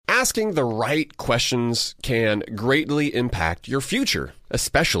asking the right questions can greatly impact your future,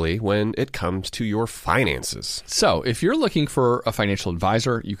 especially when it comes to your finances. So, if you're looking for a financial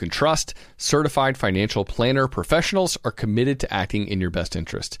advisor you can trust, certified financial planner professionals are committed to acting in your best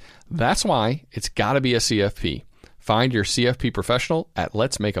interest. That's why it's got to be a CFP. Find your CFP professional at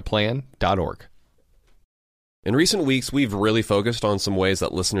letsmakeaplan.org. In recent weeks, we've really focused on some ways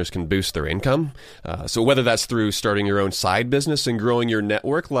that listeners can boost their income. So whether that's through starting your own side business and growing your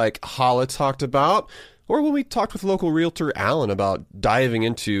network like Hala talked about, or when we talked with local realtor Alan about diving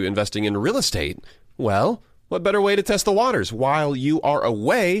into investing in real estate, well, what better way to test the waters? While you are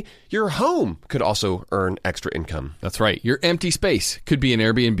away, your home could also earn extra income. That's right. Your empty space could be an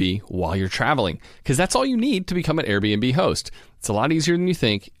Airbnb while you're traveling, because that's all you need to become an Airbnb host. It's a lot easier than you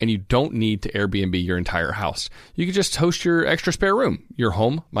think, and you don't need to Airbnb your entire house. You can just host your extra spare room. Your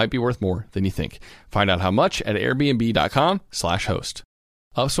home might be worth more than you think. Find out how much at airbnb.com/host.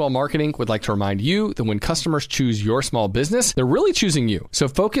 Upswell Marketing would like to remind you that when customers choose your small business, they're really choosing you. So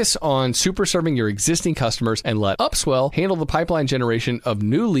focus on super serving your existing customers and let Upswell handle the pipeline generation of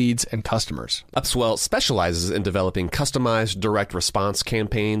new leads and customers. Upswell specializes in developing customized direct response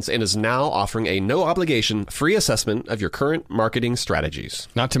campaigns and is now offering a no-obligation free assessment of your current marketing strategies.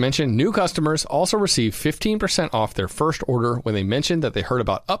 Not to mention, new customers also receive 15% off their first order when they mention that they heard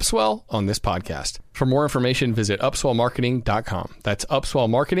about Upswell on this podcast. For more information, visit upswellmarketing.com. That's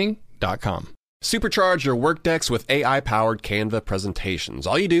upswellmarketing.com. Supercharge your Workdex with AI-powered Canva presentations.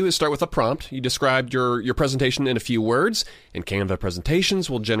 All you do is start with a prompt. You describe your presentation in a few words, and Canva presentations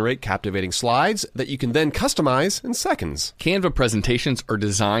will generate captivating slides that you can then customize in seconds. Canva presentations are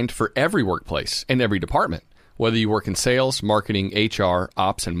designed for every workplace and every department. Whether you work in sales, marketing, HR,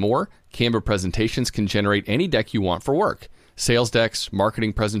 ops, and more, Canva presentations can generate any deck you want for work. Sales decks,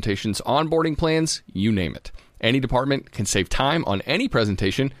 marketing presentations, onboarding plans, you name it. Any department can save time on any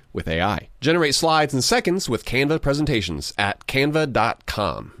presentation with AI. Generate slides in seconds with Canva presentations at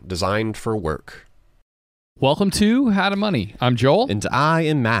canva.com. Designed for work. Welcome to How to Money. I'm Joel. And I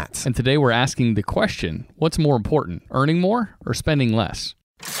am Matt. And today we're asking the question, what's more important, earning more or spending less?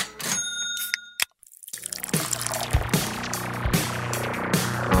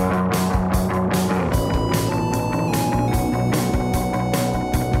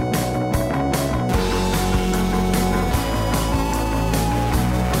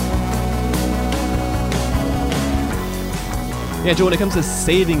 Yeah, Joe, when it comes to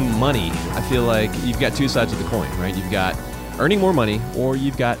saving money, I feel like you've got two sides of the coin, right? You've got earning more money or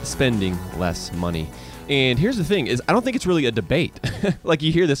you've got spending less money. And here's the thing is I don't think it's really a debate. Like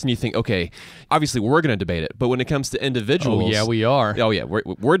you hear this and you think, okay, obviously we're going to debate it. But when it comes to individuals... Oh, yeah, we are. Oh, yeah,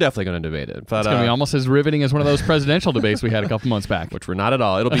 we're definitely going to debate it. But, it's going to be almost as riveting as one of those presidential debates we had a couple months back. Which we're not at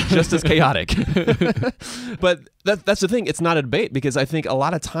all. It'll be just as chaotic. But that's the thing. It's not a debate because I think a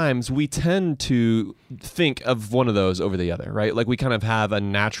lot of times we tend to think of one of those over the other, right? Like we kind of have a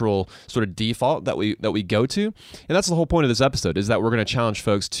natural sort of default that we go to. And that's the whole point of this episode is that we're going to challenge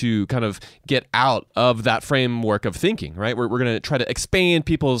folks to kind of get out of that framework of thinking, right? We're going to try to expand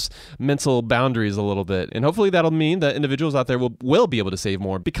people's mental boundaries a little bit. And hopefully that'll mean that individuals out there will be able to save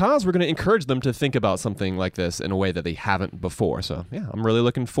more because we're going to encourage them to think about something like this in a way that they haven't before. So yeah, I'm really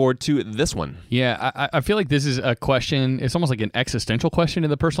looking forward to this one. Yeah, I feel like this is a question, it's almost like an existential question in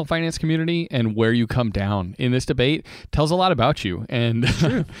the personal finance community, and where you come down in this debate tells a lot about you. And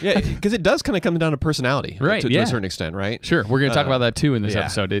true. Yeah, because it does kind of come down to personality, right? To a certain extent, right? Sure. We're going to talk about that too in this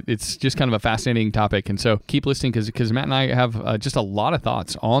episode. It's just kind of a fascinating topic. And so keep listening because Matt and I have just a lot of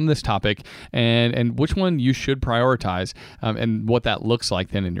thoughts on this topic and which one you should prioritize and what that looks like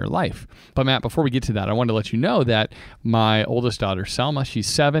then in your life. But Matt, before we get to that, I wanted to let you know that my oldest daughter, Selma, she's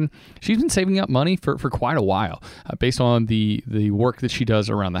 7. She's been saving up money for quite a while. Based on the work that she does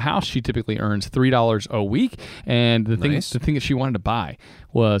around the house, she typically earns $3 a week. And the thing that she wanted to buy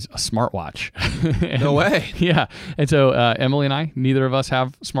was a smartwatch. No way. Yeah. And so Emily and I, neither of us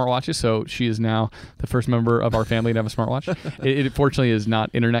have smartwatches, so she is now the first member of our family to have a smartwatch. It fortunately is not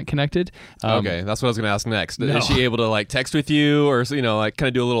internet connected. Okay, that's what I was going to ask next. No. Is she able to like text with you or like kind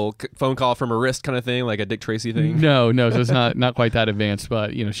of do a little phone call from her wrist kind of thing, like a Dick Tracy thing? No, so it's not quite that advanced,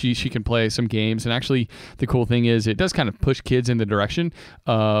 but she can play some games. And actually the cool thing is it does kind of push kids in the direction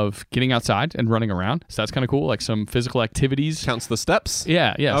of getting outside and running around. So that's kind of cool, like some physical activities. Counts the steps?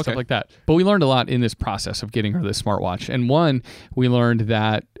 Yeah, okay. Stuff like that. But we learned a lot in this process of getting her this smartwatch. And one, we learned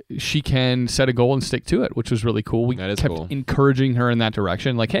that she can set a goal and stick to it, which was really cool. We kept encouraging her in that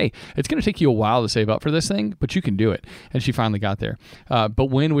direction. Like, hey, it's going to take you a while to save up for this thing, but you can do it. And she finally got there.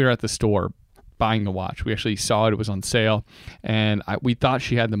 But when we were at the store, buying the watch. We actually saw it was on sale, and we thought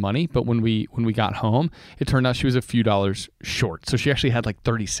she had the money, but when we got home, it turned out she was a few dollars short. So she actually had like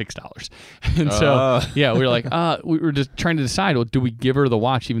 $36. And so yeah, we were like, we were just trying to decide, well, do we give her the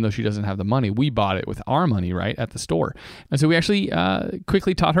watch even though she doesn't have the money? We bought it with our money, right, at the store. And so we actually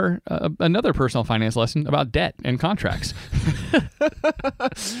quickly taught her another personal finance lesson about debt and contracts.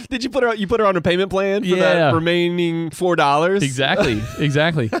 Did you put her on a payment plan for that remaining $4?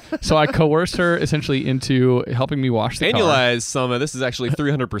 Exactly. So I coerced her essentially into helping me wash the car. Annualized, Summa, this is actually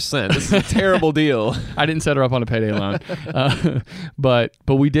 300%. This is a terrible deal. I didn't set her up on a payday loan. But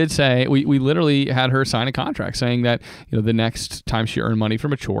we did say, we literally had her sign a contract saying that, the next time she earned money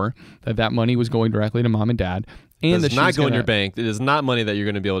from a chore, that money was going directly to mom and dad. And it's not going in your bank. It is not money that you're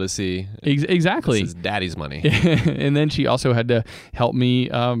going to be able to see. Exactly. This is daddy's money. And then she also had to help me,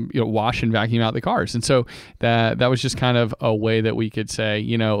 wash and vacuum out the cars. And so that was just kind of a way that we could say,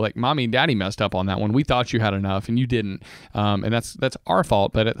 like mommy and daddy messed up on that one. We thought you had enough and you didn't. And that's our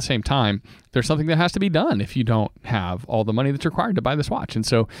fault. But at the same time, there's something that has to be done if you don't have all the money that's required to buy this watch. And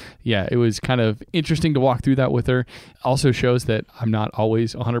so, yeah, it was kind of interesting to walk through that with her. Also shows that I'm not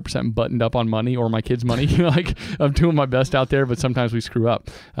always 100% buttoned up on money or my kids' money. Like, I'm doing my best out there, but sometimes we screw up.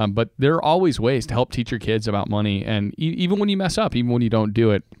 But there are always ways to help teach your kids about money. And even when you mess up, even when you don't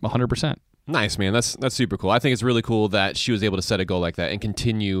do it 100%. Nice, man. That's super cool. I think it's really cool that she was able to set a goal like that and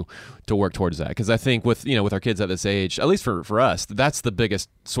continue to work towards that. Because I think with our kids at this age, at least for us, that's the biggest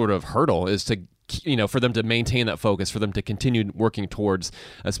sort of hurdle is to for them to maintain that focus, for them to continue working towards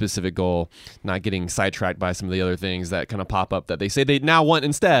a specific goal, not getting sidetracked by some of the other things that kind of pop up that they say they now want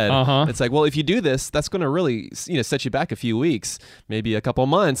instead. It's like, well, if you do this, that's going to really set you back a few weeks, maybe a couple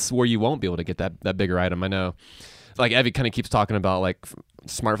months where you won't be able to get that bigger item. I know. Like Evie kind of keeps talking about like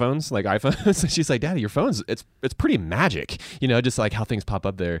smartphones, like iPhones. She's like, Daddy, your phone's it's pretty magic, just like how things pop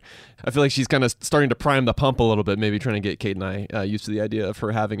up there. I feel like she's kind of starting to prime the pump a little bit, maybe trying to get Kate and I used to the idea of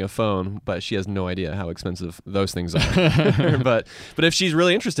her having a phone, but she has no idea how expensive those things are. but if she's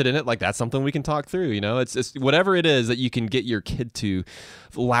really interested in it, like that's something we can talk through. It's whatever it is that you can get your kid to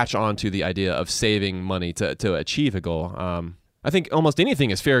latch onto the idea of saving money to achieve a goal. I think almost anything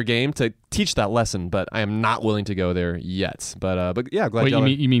is fair game to teach that lesson, but I am not willing to go there yet. But yeah, glad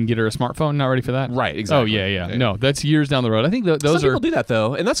you mean get her a smartphone? Not ready for that? Right, exactly. Oh, yeah. No, that's years down the road. I think those Some people do that,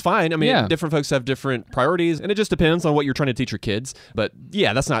 though, and that's fine. I mean, different folks have different priorities, and it just depends on what you're trying to teach your kids. But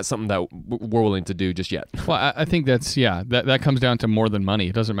yeah, that's not something that we're willing to do just yet. Well, I think that comes down to more than money.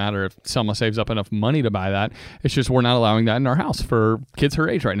 It doesn't matter if Selma saves up enough money to buy that. It's just we're not allowing that in our house for kids her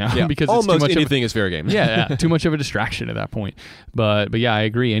age right now. Yeah, because almost it's too much anything is fair game. Yeah, too much of a distraction at that point. But yeah, I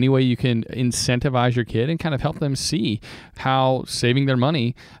agree. Any way you can incentivize your kid and kind of help them see how saving their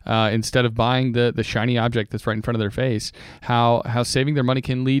money instead of buying the shiny object that's right in front of their face, how saving their money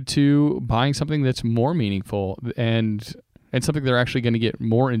can lead to buying something that's more meaningful and something they're actually going to get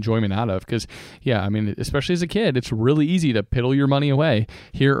more enjoyment out of. Because, yeah, I mean, especially as a kid, it's really easy to piddle your money away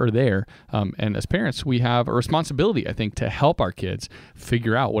here or there. And as parents, we have a responsibility, I think, to help our kids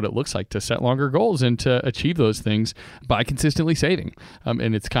figure out what it looks like to set longer goals and to achieve those things by consistently saving.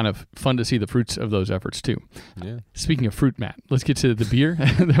 And it's kind of fun to see the fruits of those efforts, too. Yeah. Speaking of fruit, Matt, let's get to the beer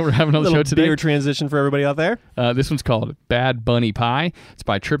that we're having on the show today. Beer transition for everybody out there. This one's called Bad Bunny Pie. It's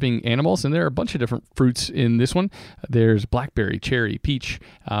by Tripping Animals, and there are a bunch of different fruits in this one. There's blackberry, cherry, peach,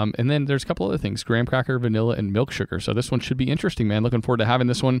 and then there's a couple other things, graham cracker, vanilla, and milk sugar. So this one should be interesting, man. Looking forward to having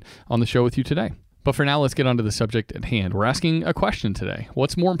this one on the show with you today. But for now, let's get on to the subject at hand. We're asking a question today.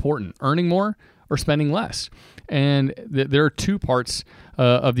 What's more important, earning more or spending less? And there are two parts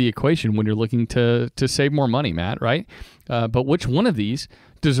of the equation when you're looking to save more money, Matt, right? But which one of these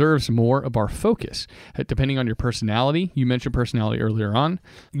deserves more of our focus? Depending on your personality, you mentioned personality earlier on,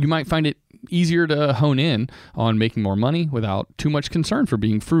 you might find it easier to hone in on making more money without too much concern for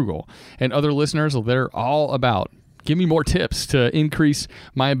being frugal. And other listeners, they're all about, give me more tips to increase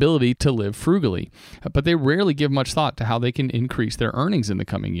my ability to live frugally. But they rarely give much thought to how they can increase their earnings in the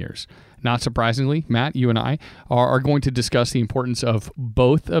coming years. Not surprisingly, Matt, you and I are going to discuss the importance of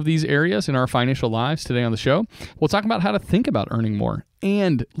both of these areas in our financial lives today on the show. We'll talk about how to think about earning more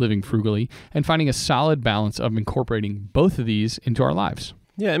and living frugally and finding a solid balance of incorporating both of these into our lives.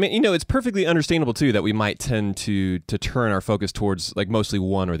 Yeah, I mean, it's perfectly understandable, too, that we might tend to turn our focus towards, like, mostly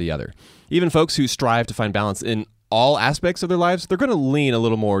one or the other. Even folks who strive to find balance in all aspects of their lives, they're going to lean a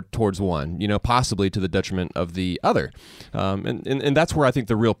little more towards one, possibly to the detriment of the other. And that's where I think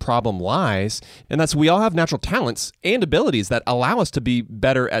the real problem lies. And that's we all have natural talents and abilities that allow us to be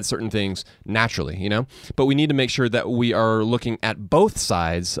better at certain things naturally, But we need to make sure that we are looking at both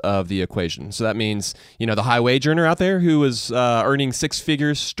sides of the equation. So that means, the high wage earner out there who is earning six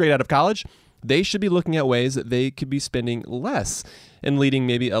figures straight out of college, they should be looking at ways that they could be spending less and leading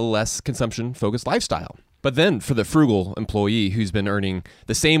maybe a less consumption-focused lifestyle. But then for the frugal employee who's been earning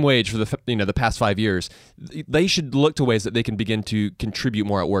the same wage for the past 5 years, they should look to ways that they can begin to contribute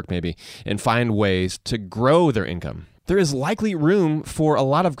more at work maybe and find ways to grow their income. There is likely room for a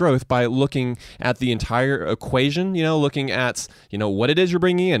lot of growth by looking at the entire equation, looking at, what it is you're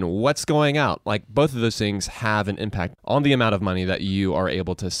bringing in, what's going out. Like both of those things have an impact on the amount of money that you are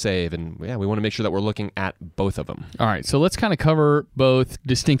able to save. And we want to make sure that we're looking at both of them. All right, so let's kind of cover both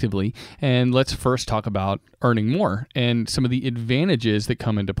distinctively. And let's first talk about earning more and some of the advantages that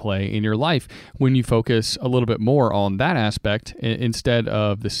come into play in your life when you focus a little bit more on that aspect instead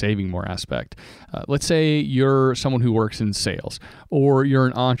of the saving more aspect. Let's say you're someone who works in sales, or you're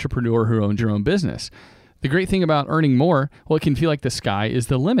an entrepreneur who owns your own business. The great thing about earning more, well, it can feel like the sky is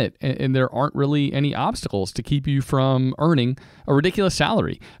the limit, and there aren't really any obstacles to keep you from earning a ridiculous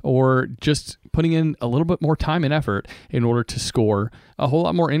salary or just putting in a little bit more time and effort in order to score a whole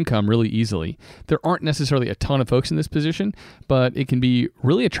lot more income really easily. There aren't necessarily a ton of folks in this position, but it can be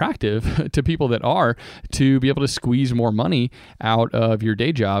really attractive to people that are to be able to squeeze more money out of your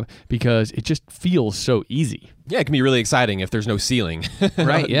day job because it just feels so easy. Yeah, it can be really exciting if there's no ceiling.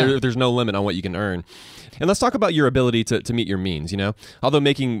 Right, yeah. There's no limit on what you can earn. And let's talk about your ability to meet your means, Although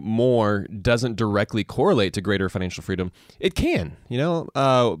making more doesn't directly correlate to greater financial freedom, it can,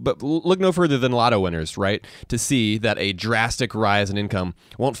 But look no further than lotto winners, right? To see that a drastic rise in income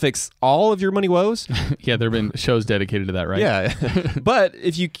won't fix all of your money woes. Yeah, there have been shows dedicated to that, right? Yeah. But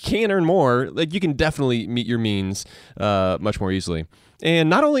if you can earn more, you can definitely meet your means much more easily. And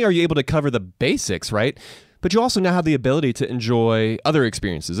not only are you able to cover the basics, right? But you also now have the ability to enjoy other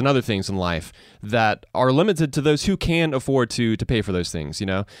experiences and other things in life that are limited to those who can afford to pay for those things,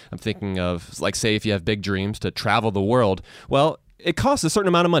 I'm thinking of, say, if you have big dreams to travel the world, well, it costs a certain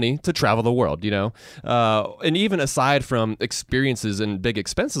amount of money to travel the world, And even aside from experiences and big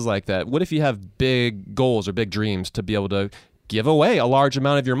expenses like that, what if you have big goals or big dreams to be able to give away a large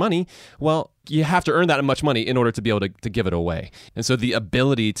amount of your money? Well, you have to earn that much money in order to be able to give it away. And so the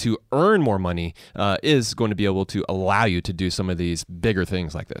ability to earn more money is going to be able to allow you to do some of these bigger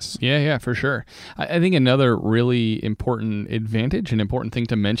things like this. Yeah, for sure. I think another really important advantage, an important thing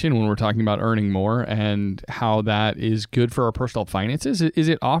to mention when we're talking about earning more and how that is good for our personal finances is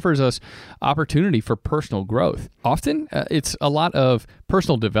it offers us opportunity for personal growth. Often, it's a lot of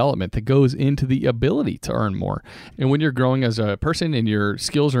personal development that goes into the ability to earn more. And when you're growing as a person and your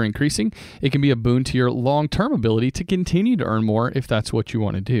skills are increasing, it can be a boon to your long-term ability to continue to earn more if that's what you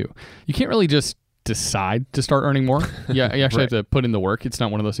want to do. You can't really just decide to start earning more. Yeah, you actually Right. have to put in the work. It's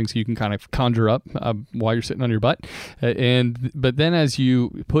not one of those things you can kind of conjure up while you're sitting on your butt. But then as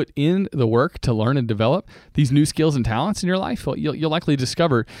you put in the work to learn and develop these new skills and talents in your life, well, you'll likely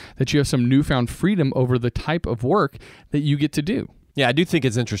discover that you have some newfound freedom over the type of work that you get to do. Yeah, I do think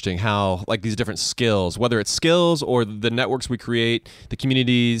it's interesting how these different skills, whether it's skills or the networks we create, the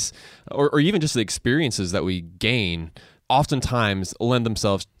communities, or even just the experiences that we gain, oftentimes lend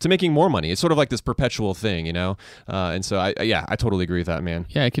themselves to making more money. It's sort of like this perpetual thing, And so I totally agree with that, man.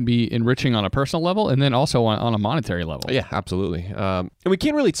 Yeah, it can be enriching on a personal level and then also on a monetary level. Yeah, absolutely. And we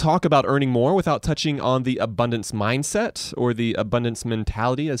can't really talk about earning more without touching on the abundance mindset or the abundance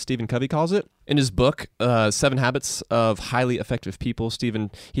mentality, as Stephen Covey calls it. In his book, 7 Habits of Highly Effective People,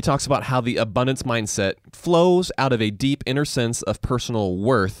 he talks about how the abundance mindset flows out of a deep inner sense of personal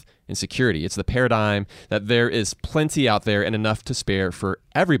worth and security. It's the paradigm that there is plenty out there and enough to spare for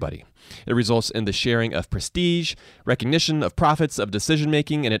everybody. It results in the sharing of prestige, recognition of profits, of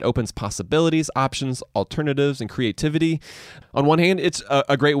decision-making, and it opens possibilities, options, alternatives, and creativity. On one hand, it's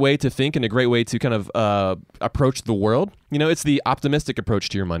a great way to think and a great way to kind of approach the world. It's the optimistic approach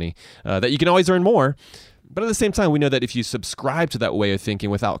to your money, that you can always earn more. But at the same time, we know that if you subscribe to that way of thinking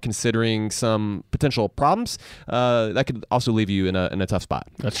without considering some potential problems, that could also leave you in a tough spot.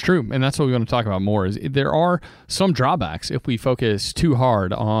 That's true. And that's what we want to talk about more is there are some drawbacks if we focus too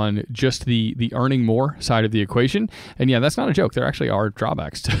hard on just the earning more side of the equation. And yeah, that's not a joke. There actually are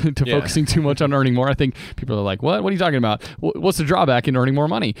drawbacks to focusing too much on earning more. I think people are like, what are you talking about? What's the drawback in earning more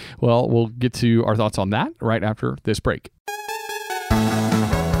money? Well, we'll get to our thoughts on that right after this break.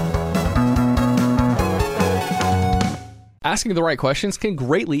 Asking the right questions can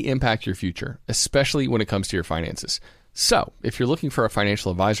greatly impact your future, especially when it comes to your finances. So, if you're looking for a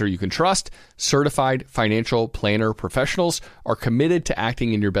financial advisor you can trust, certified financial planner professionals are committed to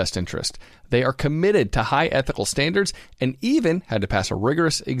acting in your best interest. They are committed to high ethical standards and even had to pass a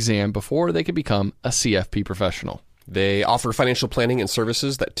rigorous exam before they could become a CFP professional. They offer financial planning and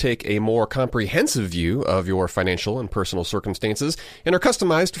services that take a more comprehensive view of your financial and personal circumstances and are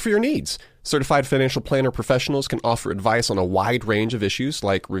customized for your needs. Certified financial planner professionals can offer advice on a wide range of issues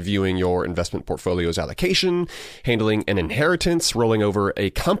like reviewing your investment portfolio's allocation, handling an inheritance, rolling over a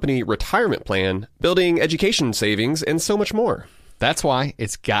company retirement plan, building education savings, and so much more. That's why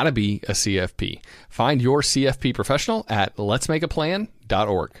it's got to be a CFP. Find your CFP professional at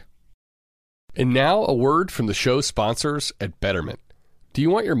letsmakeaplan.org. And now a word from the show sponsors at Betterment. Do you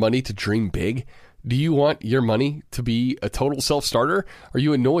want your money to dream big? Do you want your money to be a total self-starter? Are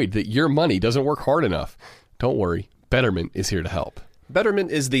you annoyed that your money doesn't work hard enough? Don't worry, Betterment is here to help.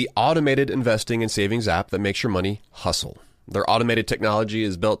 Betterment is the automated investing and savings app that makes your money hustle. Their automated technology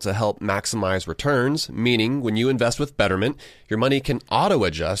is built to help maximize returns, meaning when you invest with Betterment, your money can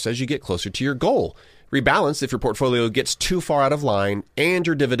auto-adjust as you get closer to your goal. Rebalance if your portfolio gets too far out of line, and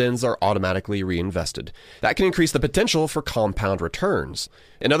your dividends are automatically reinvested. That can increase the potential for compound returns.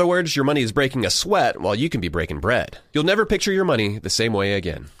 In other words, your money is breaking a sweat while you can be breaking bread. You'll never picture your money the same way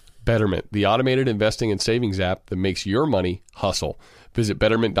again. Betterment, the automated investing and savings app that makes your money hustle. Visit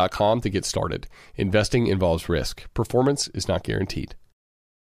Betterment.com to get started. Investing involves risk. Performance is not guaranteed.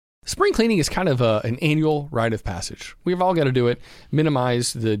 Spring cleaning is kind of an annual rite of passage. We've all got to do it,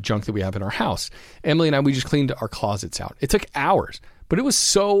 minimize the junk that we have in our house. Emily and I, we just cleaned our closets out. It took hours, but it was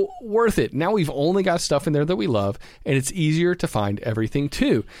so worth it. Now we've only got stuff in there that we love, and it's easier to find everything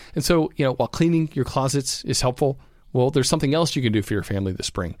too. And so, while cleaning your closets is helpful, well, there's something else you can do for your family this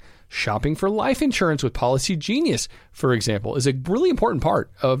spring. Shopping for life insurance with Policy Genius, for example, is a really important part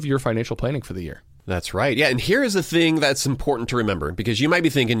of your financial planning for the year. That's right. Yeah, and here is the thing that's important to remember, because you might be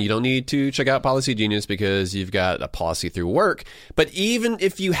thinking you don't need to check out Policy Genius because you've got a policy through work. But even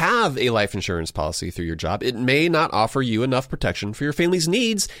if you have a life insurance policy through your job, it may not offer you enough protection for your family's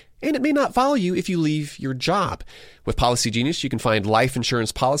needs, and it may not follow you if you leave your job. With Policy Genius, you can find life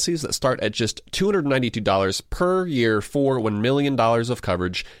insurance policies that start at just $292 per year for $1 million of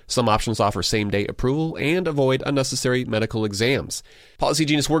coverage. Some options offer same-day approval and avoid unnecessary medical exams. Policy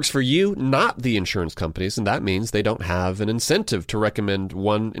Genius works for you, not the insurance companies, and that means they don't have an incentive to recommend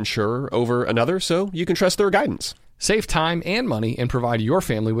one insurer over another, so you can trust their guidance. Save time and money and provide your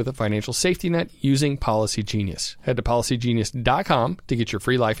family with a financial safety net using Policy Genius. Head to policygenius.com to get your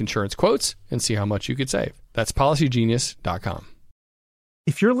free life insurance quotes and see how much you could save. That's policygenius.com.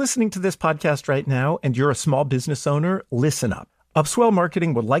 If you're listening to this podcast right now and you're a small business owner, listen up. Upswell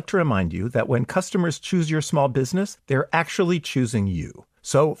Marketing would like to remind you that when customers choose your small business, they're actually choosing you.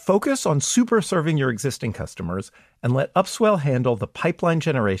 So focus on super serving your existing customers and let Upswell handle the pipeline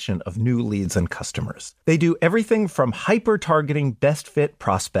generation of new leads and customers. They do everything from hyper-targeting best fit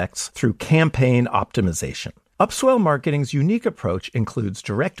prospects through campaign optimization. Upswell Marketing's unique approach includes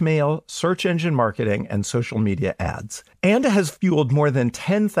direct mail, search engine marketing, and social media ads, and has fueled more than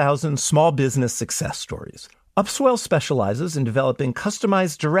 10,000 small business success stories. Upswell specializes in developing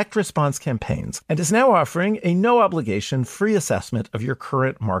customized direct response campaigns and is now offering a no-obligation free assessment of your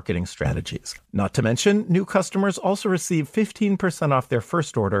current marketing strategies. Not to mention, new customers also receive 15% off their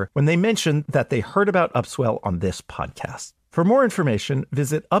first order when they mention that they heard about Upswell on this podcast. For more information,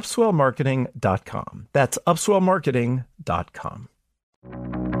 visit upswellmarketing.com. That's upswellmarketing.com.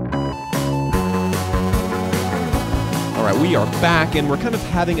 All right, we are back, and we're kind of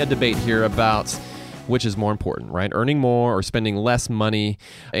having a debate here about which is more important, right? Earning more or spending less money.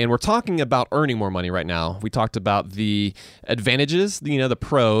 And we're talking about earning more money right now. We talked about the advantages, the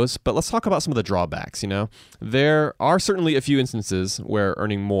pros, but let's talk about some of the drawbacks, There are certainly a few instances where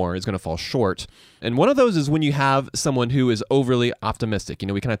earning more is going to fall short. And one of those is when you have someone who is overly optimistic.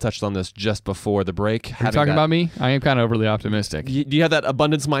 We kind of touched on this just before the break. Are you talking about me? I am kind of overly optimistic. Do you have that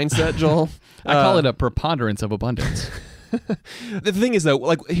abundance mindset, Joel? I call it a preponderance of abundance. The thing is,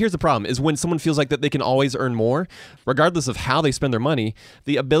 though, here's the problem, is when someone feels like that they can always earn more, regardless of how they spend their money,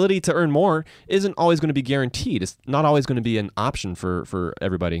 the ability to earn more isn't always going to be guaranteed. It's not always going to be an option for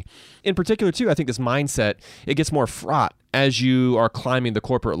everybody. In particular, too, I think this mindset, it gets more fraught as you are climbing the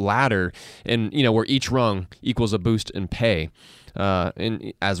corporate ladder and, where each rung equals a boost in pay.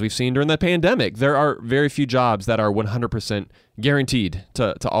 And as we've seen during the pandemic, there are very few jobs that are 100% guaranteed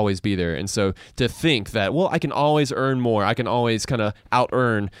to always be there. And so to think that, I can always earn more, I can always kind of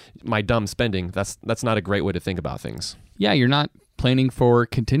out-earn my dumb spending, that's not a great way to think about things. Yeah, you're not planning for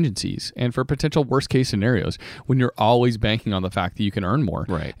contingencies and for potential worst case scenarios when you're always banking on the fact that you can earn more.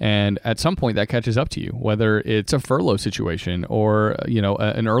 Right. And at some point that catches up to you, whether it's a furlough situation or,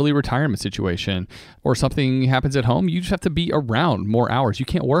 an early retirement situation or something happens at home, you just have to be around more hours. You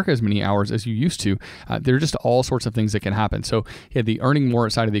can't work as many hours as you used to. There are just all sorts of things that can happen. So the earning more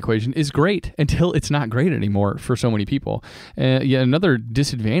side of the equation is great until it's not great anymore for so many people. Another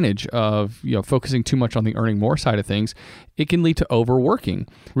disadvantage of focusing too much on the earning more side of things, it can lead to overworking.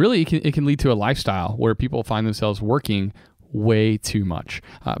 Really, it can lead to a lifestyle where people find themselves working way too much.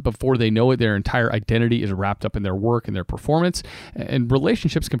 Before they know it, their entire identity is wrapped up in their work and their performance, and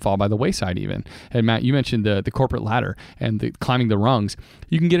relationships can fall by the wayside even. And Matt, you mentioned the corporate ladder and the climbing the rungs.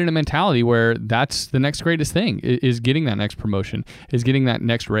 You can get in a mentality where that's the next greatest thing, is getting that next promotion, is getting that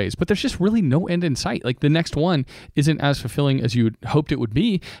next raise. But there's just really no end in sight. Like the next one isn't as fulfilling as you hoped it would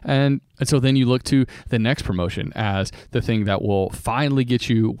be. And so then you look to the next promotion as the thing that will finally get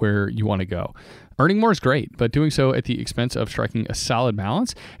you where you want to go. Earning more is great, but doing so at the expense of striking a solid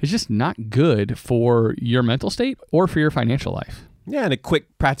balance is just not good for your mental state or for your financial life. Yeah, and a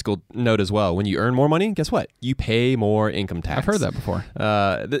quick practical note as well. When you earn more money, guess what? You pay more income tax. I've heard that before.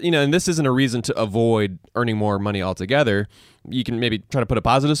 And this isn't a reason to avoid earning more money altogether. You can maybe try to put a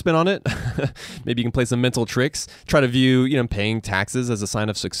positive spin on it. Maybe you can play some mental tricks. Try to view, paying taxes as a sign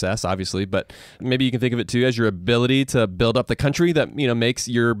of success, obviously. But maybe you can think of it too as your ability to build up the country that, makes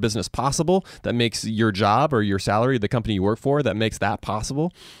your business possible, that makes your job or your salary, the company you work for, that makes that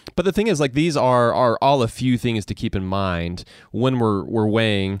possible. But the thing is, these are all a few things to keep in mind when we're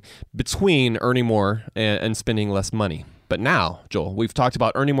weighing between earning more and spending less money. But now, Joel, we've talked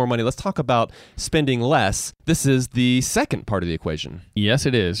about earning more money. Let's talk about spending less. This is the second part of the equation. Yes,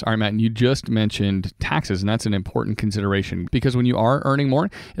 it is. All right, Matt, and you just mentioned taxes, and that's an important consideration because when you are earning more,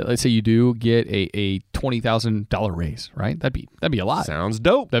 let's say you do get a $20,000 raise, right? That'd be a lot. Sounds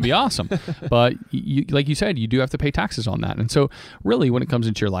dope. That'd be awesome. But like you said, you do have to pay taxes on that. And so really when it comes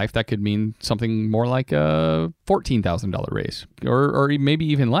into your life, that could mean something more like a $14,000 raise or maybe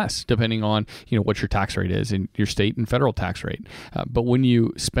even less, depending on, what your tax rate is in your state and federal tax rate. But when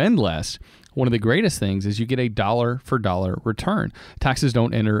you spend less, one of the greatest things is you get a dollar for dollar return. Taxes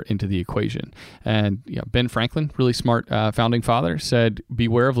don't enter into the equation. And Ben Franklin, really smart founding father, said,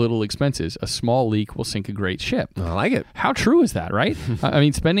 "Beware of little expenses. A small leak will sink a great ship." I like it. How true is that, right?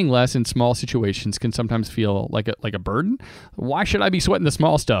 Spending less in small situations can sometimes feel like a burden. Why should I be sweating the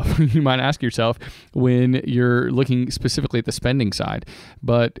small stuff? You might ask yourself when you're looking specifically at the spending side.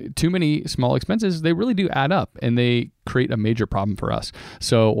 But too many small expenses, they really do add up, and they create a major problem for us.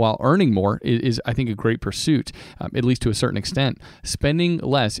 So while earning more is I think, a great pursuit, at least to a certain extent, spending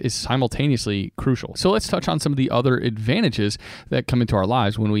less is simultaneously crucial. So let's touch on some of the other advantages that come into our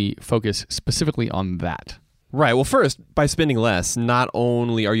lives when we focus specifically on that. Right. Well, first, by spending less, not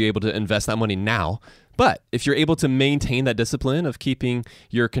only are you able to invest that money now, but if you're able to maintain that discipline of keeping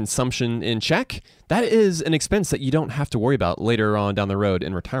your consumption in check, that is an expense that you don't have to worry about later on down the road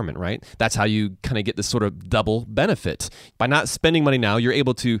in retirement, right? That's how you kind of get this sort of double benefit. By not spending money now, you're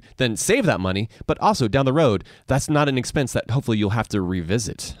able to then save that money, but also down the road, that's not an expense that hopefully you'll have to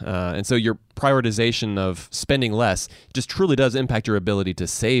revisit. And so your prioritization of spending less just truly does impact your ability to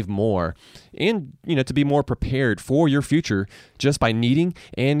save more and, to be more prepared for your future just by needing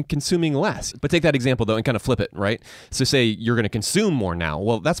and consuming less. But take that example though and kind of flip it, right? So say you're going to consume more now.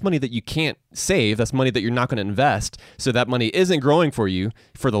 Well, that's money that you can't save. That's money that you're not going to invest. So that money isn't growing for you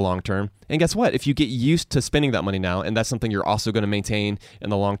for the long term. And guess what? If you get used to spending that money now, and that's something you're also going to maintain in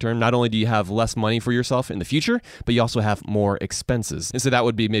the long term, not only do you have less money for yourself in the future, but you also have more expenses. And so that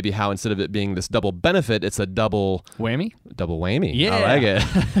would be maybe how instead of it being this double benefit, it's a double whammy. Double whammy. Yeah. I like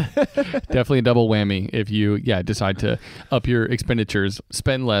it. Definitely a double whammy if you decide to up your expenditures,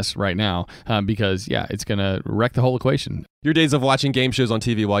 spend less right now because it's going to wreck the whole equation. Your days of watching game shows on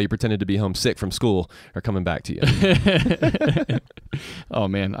TV while you pretended to be homesick from school are coming back to you. Oh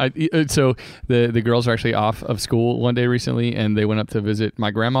man. So the girls are actually off of school one day recently, and they went up to visit my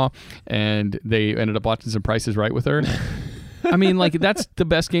grandma, and they ended up watching some Price is Right with her. That's the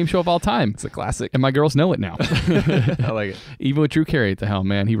best game show of all time. It's a classic. And my girls know it now. I like it. Even with Drew Carey at the helm,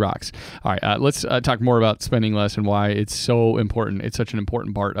 man, he rocks. All right, let's talk more about spending less and why it's so important. It's such an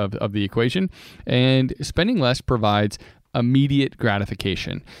important part of the equation. And spending less provides immediate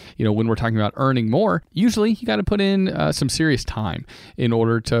gratification. When we're talking about earning more, usually you got to put in some serious time in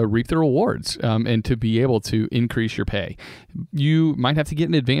order to reap the rewards and to be able to increase your pay. You might have to get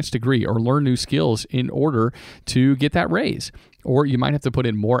an advanced degree or learn new skills in order to get that raise. or you might have to put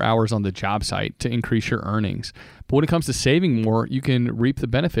in more hours on the job site to increase your earnings. But when it comes to saving more, you can reap the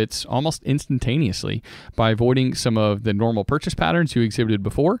benefits almost instantaneously. By avoiding some of the normal purchase patterns you exhibited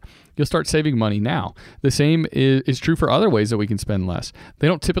before, you'll start saving money now. The same is true for other ways that we can spend less. They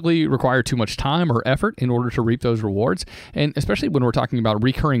don't typically require too much time or effort in order to reap those rewards, and especially when we're talking about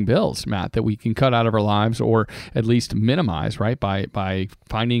recurring bills, Matt, that we can cut out of our lives or at least minimize, right, by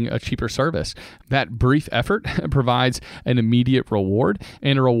finding a cheaper service. That brief effort provides an immediate reward,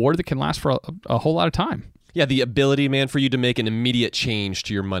 and a reward that can last for a whole lot of time. Yeah, the ability, man, for you to make an immediate change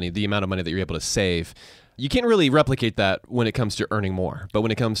to your money, the amount of money that you're able to save. You can't really replicate that when it comes to earning more. But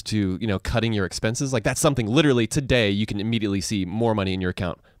when it comes to, cutting your expenses, like that's something literally today you can immediately see more money in your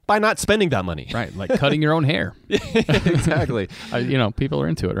account by not spending that money. Right, like cutting your own hair. Exactly. People are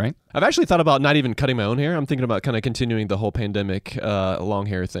into it, right? I've actually thought about not even cutting my own hair. I'm thinking about kind of continuing the whole pandemic long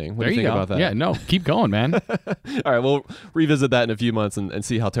hair thing. What do you think about that? Yeah, no, keep going, man. All right, we'll revisit that in a few months and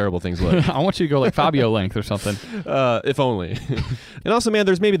see how terrible things look. I want you to go like Fabio length or something. If only. And also, man,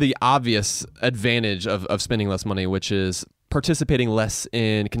 there's maybe the obvious advantage of spending less money, which is participating less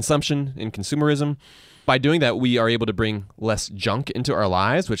in consumption, in consumerism. By doing that, we are able to bring less junk into our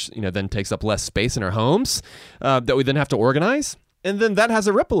lives, which then takes up less space in our homes that we then have to organize. And then that has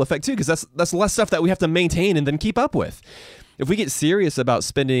a ripple effect too, because that's less stuff that we have to maintain and then keep up with. If we get serious about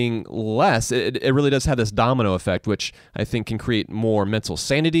spending less, it really does have this domino effect, which I think can create more mental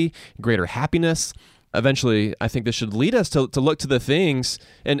sanity, greater happiness. Eventually, I think this should lead us to look to the things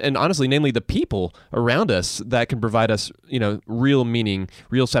and honestly, namely the people around us that can provide us, real meaning,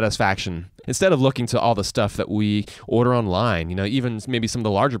 real satisfaction. Instead of looking to all the stuff that we order online, even maybe some of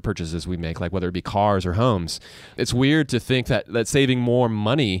the larger purchases we make, like whether it be cars or homes. It's weird to think that saving more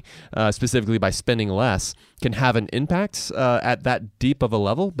money, specifically by spending less, can have an impact at that deep of a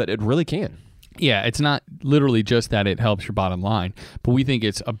level, but it really can. Yeah, it's not literally just that it helps your bottom line, but we think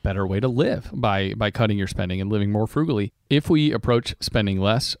it's a better way to live by cutting your spending and living more frugally. If we approach spending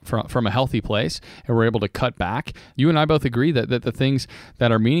less from a healthy place and we're able to cut back, you and I both agree that the things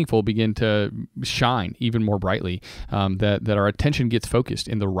that are meaningful begin to shine even more brightly, that our attention gets focused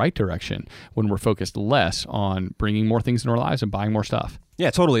in the right direction when we're focused less on bringing more things in our lives and buying more stuff. Yeah,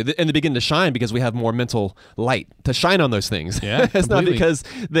 totally. And they begin to shine because we have more mental light to shine on those things. Yeah, it's not because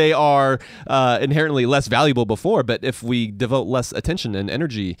they are inherently less valuable before, but if we devote less attention and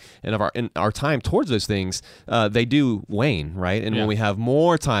energy and our time towards those things, they do wane, right? And when we have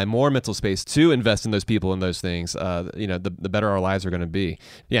more time, more mental space to invest in those people and those things, the better our lives are going to be.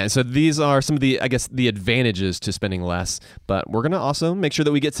 Yeah, and so these are some of the advantages to spending less, but we're going to also make sure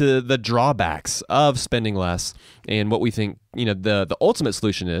that we get to the drawbacks of spending less and what we think the ultimate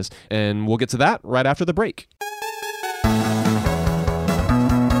solution is, and we'll get to that right after the break.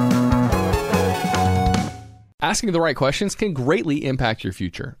 Asking the right questions can greatly impact your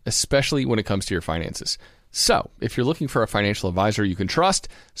future, especially when it comes to your finances. So, if you're looking for a financial advisor you can trust,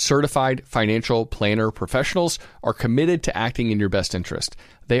 certified financial planner professionals are committed to acting in your best interest.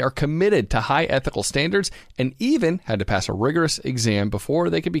 They are committed to high ethical standards and even had to pass a rigorous exam before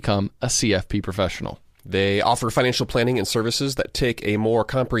they could become a CFP professional. They offer financial planning and services that take a more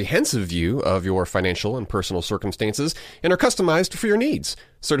comprehensive view of your financial and personal circumstances and are customized for your needs.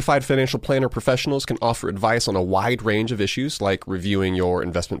 Certified financial planner professionals can offer advice on a wide range of issues like reviewing your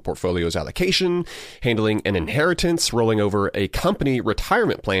investment portfolio's allocation, handling an inheritance, rolling over a company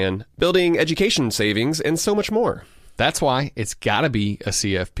retirement plan, building education savings, and so much more. That's why it's got to be a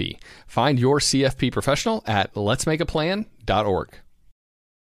CFP. Find your CFP professional at letsmakeaplan.org.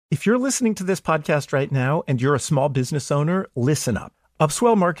 If you're listening to this podcast right now and you're a small business owner, listen up.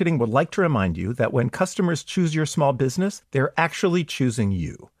 Upswell Marketing would like to remind you that when customers choose your small business, they're actually choosing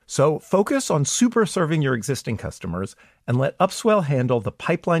you. So focus on super serving your existing customers and let Upswell handle the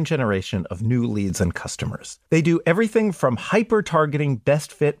pipeline generation of new leads and customers. They do everything from hyper-targeting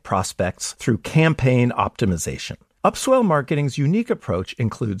best fit prospects through campaign optimization. Upswell Marketing's unique approach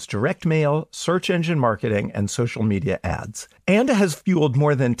includes direct mail, search engine marketing, and social media ads, and has fueled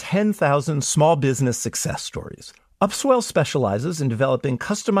more than 10,000 small business success stories. Upswell specializes in developing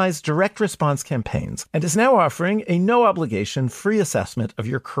customized direct response campaigns and is now offering a no-obligation free assessment of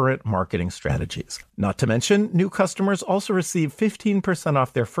your current marketing strategies. Not to mention, new customers also receive 15%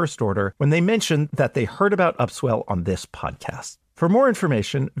 off their first order when they mention that they heard about Upswell on this podcast. For more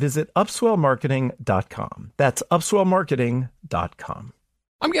information, visit upswellmarketing.com. That's upswellmarketing.com.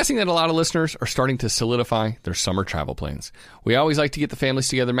 I'm guessing that a lot of listeners are starting to solidify their summer travel plans. We always like to get the families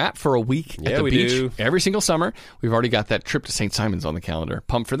together, Matt, for a week at the beach every single summer. We've already got that trip to St. Simons on the calendar.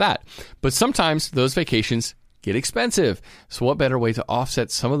 Pumped for that. But sometimes those vacations get expensive. So what better way to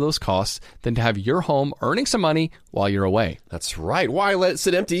offset some of those costs than to have your home earning some money while you're away? That's right. Why let it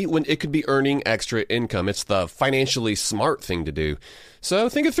sit empty when it could be earning extra income? It's the financially smart thing to do. So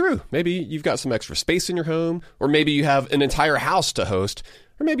think it through. Maybe you've got some extra space in your home, or maybe you have an entire house to host,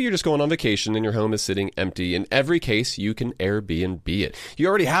 or maybe you're just going on vacation and your home is sitting empty. In every case, you can Airbnb it. You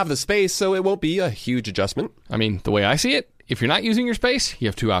already have the space, so it won't be a huge adjustment. I mean, the way I see it, if you're not using your space, you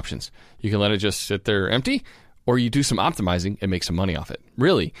have two options. You can let it just sit there empty, or you do some optimizing and make some money off it.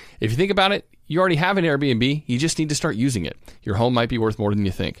 Really, if you think about it, you already have an Airbnb. You just need to start using it. Your home might be worth more than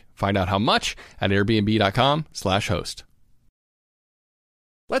you think. Find out how much at airbnb.com/host.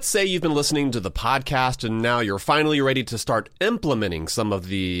 Let's say you've been listening to the podcast and now you're finally ready to start implementing some of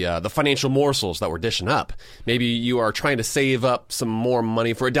the financial morsels that we're dishing up. Maybe you are trying to save up some more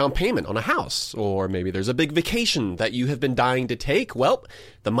money for a down payment on a house, or maybe there's a big vacation that you have been dying to take. Well,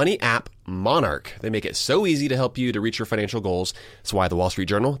 the money app Monarch. They make it so easy to help you to reach your financial goals. That's why the Wall Street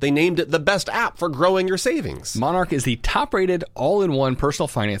Journal, they named it the best app for growing your savings. Monarch is the top-rated all-in-one personal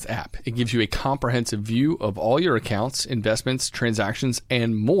finance app. It gives you a comprehensive view of all your accounts, investments, transactions,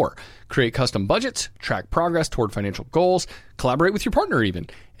 and more. Create custom budgets, track progress toward financial goals, collaborate with your partner even.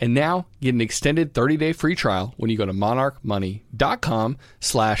 And now get an extended 30-day free trial when you go to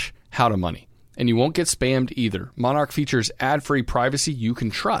monarchmoney.com/howtomoney. And you won't get spammed either. Monarch features ad-free privacy you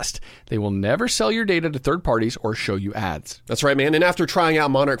can trust. They will never sell your data to third parties or show you ads. That's right, man. And after trying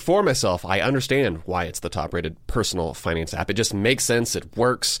out Monarch for myself, I understand why it's the top-rated personal finance app. It just makes sense. It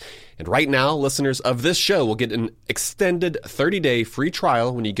works. And right now, listeners of this show will get an extended 30-day free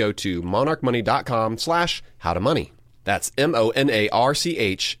trial when you go to monarchmoney.com/howtomoney. That's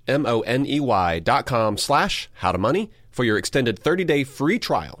monarchmoney.com/howtomoney for your extended 30-day free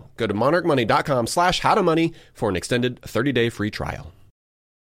trial. Go to monarchmoney.com/howtomoney for an extended 30-day free trial.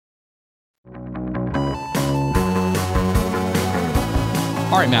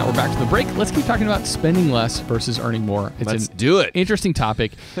 All right, Matt, we're back to the break. Let's keep talking about spending less versus earning more. Let's do it. Interesting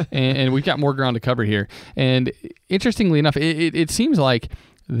topic, and we've got more ground to cover here. And interestingly enough, it seems like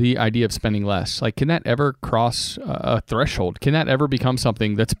the idea of spending less, like, can that ever cross a threshold? Can that ever become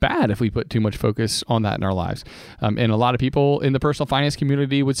something that's bad if we put too much focus on that in our lives? And a lot of people in the personal finance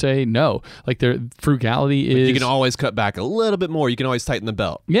community would say no. Like, their frugality is... You can always cut back a little bit more. You can always tighten the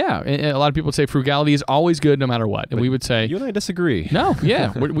belt. Yeah, and a lot of people would say frugality is always good no matter what. And we would say... You and I disagree. No,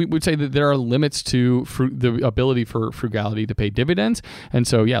 yeah. we would say that there are limits to the ability for frugality to pay dividends. And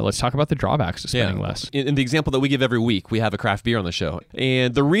so, yeah, let's talk about the drawbacks to spending less. In the example that we give every week, we have a craft beer on the show.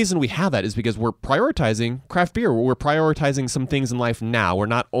 And the reason we have that is because we're prioritizing craft beer. We're prioritizing some things in life now. We're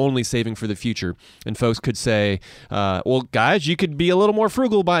not only saving for the future. And folks could say, well, guys, you could be a little more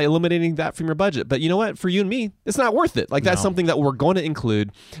frugal by eliminating that from your budget. But you know what? For you and me, it's not worth it. Like, that's something that we're going to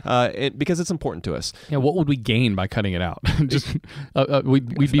include because it's important to us. Yeah, what would we gain by cutting it out? Just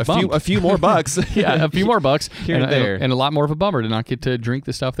we'd be bummed. A few more bucks. Yeah, a few more bucks here and there. And a lot more of a bummer to not get to drink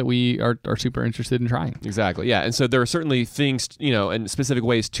the stuff that we are super interested in trying. Exactly, yeah. And so there are certainly things, and specific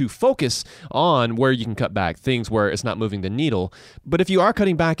ways to focus on where you can cut back, things where it's not moving the needle. But if you are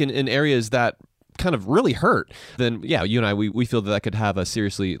cutting back in areas that kind of really hurt, then yeah, you and I, we feel that could have a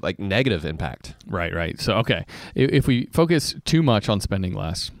seriously negative impact. Right. So, okay, if we focus too much on spending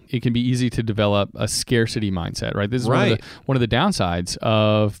less, it can be easy to develop a scarcity mindset, right? This is one of the downsides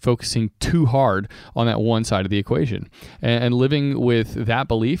of focusing too hard on that one side of the equation. And living with that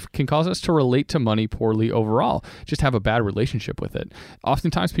belief can cause us to relate to money poorly overall, just have a bad relationship with it.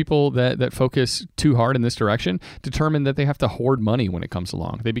 Oftentimes people that focus too hard in this direction determine that they have to hoard money when it comes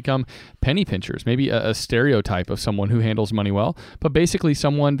along. They become penny pinchers, maybe a stereotype of someone who handles money well, but basically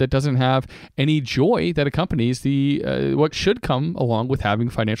someone that doesn't have any joy that accompanies the what should come along with having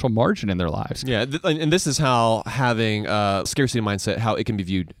financial margin in their lives. Yeah, and this is how having a scarcity mindset, how it can be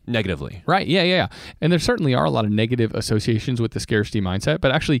viewed negatively. Right, yeah. And there certainly are a lot of negative associations with the scarcity mindset,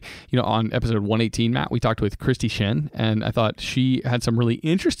 but actually, on episode 118, Matt, we talked with Christy Shen, and I thought she had some really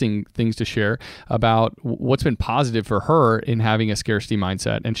interesting things to share about what's been positive for her in having a scarcity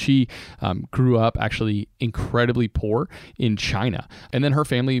mindset. And she grew up actually incredibly poor in China, and then her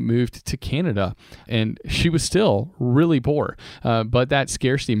family moved to Canada, and she was still really poor, but that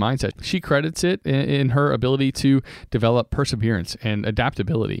scarcity mindset, she credits it in her ability to develop perseverance and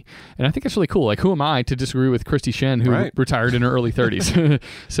adaptability. And I think it's really cool. Like, who am I to disagree with Christy Shen, who retired in her early 30s?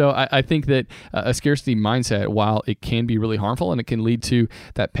 So I think that a scarcity mindset, while it can be really harmful and it can lead to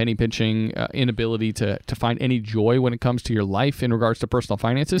that penny pinching, inability to find any joy when it comes to your life in regards to personal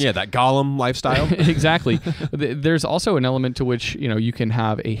finances. Yeah, that Gollum lifestyle. Exactly. There's also an element to which, you can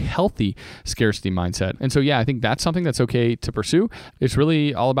have a healthy scarcity mindset. And so, yeah, I think that's something that's okay to pursue. It's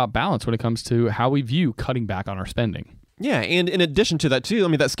really all about balance when it comes to how we view cutting back on our spending. Yeah, and in addition to that too, I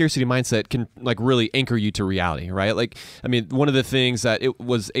mean, that scarcity mindset can like really anchor you to reality, right? Like, I mean, one of the things that it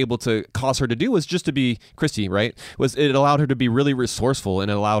was able to cause her to do was just to be Christy, right? Was it allowed her to be really resourceful,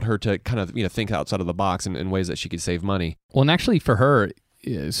 and it allowed her to kind of, think outside of the box in ways that she could save money. Well, and actually for her,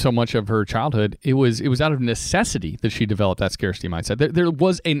 so much of her childhood, it was out of necessity that she developed that scarcity mindset. There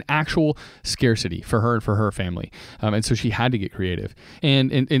was an actual scarcity for her and for her family, and so she had to get creative.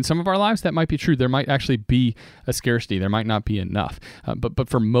 And in some of our lives, that might be true. There might actually be a scarcity. There might not be enough. But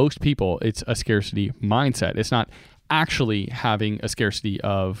for most people, it's a scarcity mindset. It's not actually having a scarcity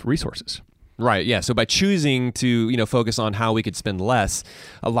of resources. Right, yeah. So by choosing to, focus on how we could spend less,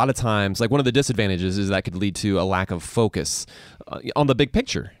 a lot of times, like one of the disadvantages is that could lead to a lack of focus on the big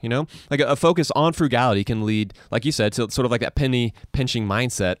picture, Like a focus on frugality can lead, like you said, to sort of like that penny pinching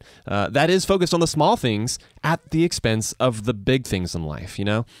mindset that is focused on the small things at the expense of the big things in life,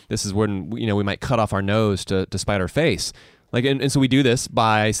 This is when, we might cut off our nose to spite our face. Like, and so we do this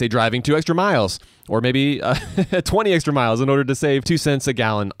by, say, driving 2 extra miles or maybe 20 extra miles in order to save 2 cents a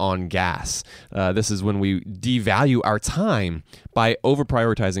gallon on gas. This is when we devalue our time by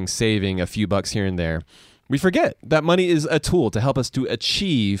over-prioritizing saving a few bucks here and there. We forget that money is a tool to help us to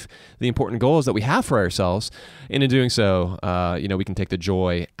achieve the important goals that we have for ourselves. And in doing so, we can take the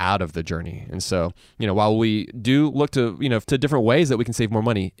joy out of the journey. And so, while we do look to, to different ways that we can save more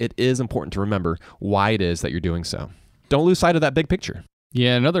money, it is important to remember why it is that you're doing so. Don't lose sight of that big picture.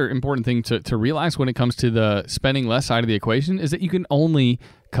 Yeah, another important thing to realize when it comes to the spending less side of the equation is that you can only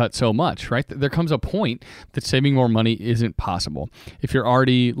cut so much, right? There comes a point that saving more money isn't possible. If you're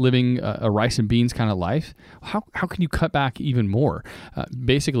already living a rice and beans kind of life, how can you cut back even more?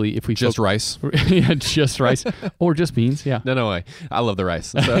 Basically, if we just rice, yeah, just rice or just beans, yeah. No way. I love the rice.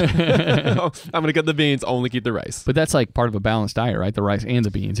 So I'm gonna cut the beans, only keep the rice. But that's like part of a balanced diet, right? The rice and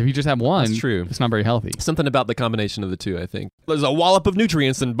the beans. If you just have one, that's true. It's not very healthy. Something about the combination of the two, I think. There's a wallop of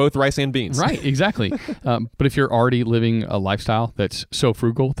nutrients in both rice and beans. Right, exactly. But if you're already living a lifestyle that's so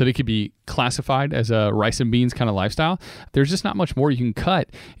frugal that it could be classified as a rice and beans kind of lifestyle, there's just not much more you can cut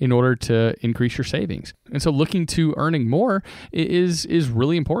in order to increase your savings. And so looking to earning more is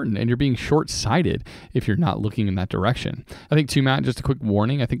really important, and you're being short-sighted if you're not looking in that direction. I think too, Matt, just a quick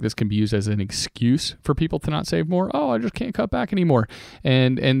warning, I think this can be used as an excuse for people to not save more. Oh, I just can't cut back anymore.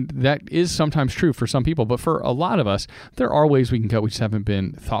 And that is sometimes true for some people, but for a lot of us, there are ways we can cut. We just haven't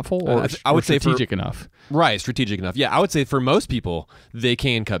been thoughtful or strategic enough. Right, strategic enough. Yeah, I would say for most people, they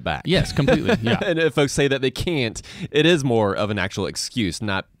can cut back. Yes, completely. Yeah. And if folks say that they can't, it is more of an actual excuse,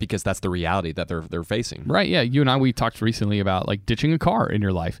 not because that's the reality that they're facing. Right. Yeah. You and I, we talked recently about like ditching a car in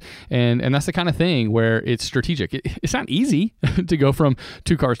your life. And that's the kind of thing where it's strategic. It's not easy to go from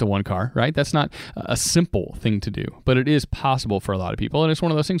 2 cars to 1 car, right? That's not a simple thing to do, but it is possible for a lot of people. And it's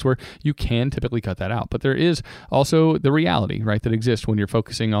one of those things where you can typically cut that out. But there is also the reality, right, that exists when you're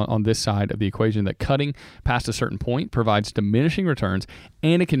focusing on this side of the equation, that cutting past a certain point provides diminishing returns,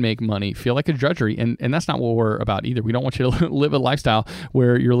 and it can make money feel like a drudgery. And that's not what we're about either. We don't want you to live a lifestyle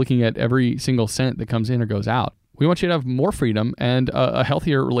where you're looking at every single cent that comes in or goes out. We want you to have more freedom and a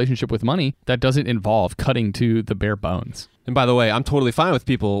healthier relationship with money that doesn't involve cutting to the bare bones. And by the way, I'm totally fine with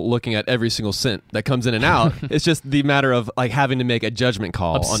people looking at every single cent that comes in and out. It's just the matter of like having to make a judgment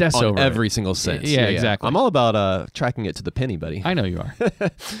call on every single cent. Yeah, exactly. I'm all about tracking it to the penny, buddy. I know you are.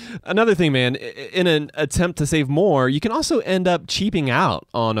 Another thing, man, in an attempt to save more, you can also end up cheaping out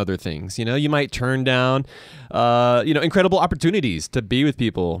on other things. You might turn down, incredible opportunities to be with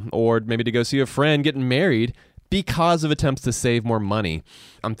people, or maybe to go see a friend getting married, because of attempts to save more money.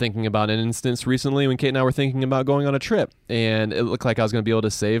 I'm thinking about an instance recently when Kate and I were thinking about going on a trip, and it looked like I was going to be able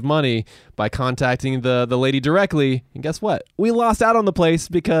to save money by contacting the lady directly. And guess what? We lost out on the place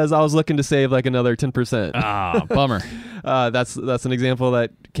because I was looking to save like another 10%. Ah, bummer. That's an example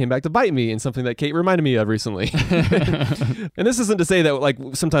that came back to bite me, and something that Kate reminded me of recently. And this isn't to say that like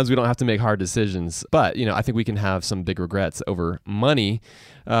sometimes we don't have to make hard decisions, but I think we can have some big regrets over money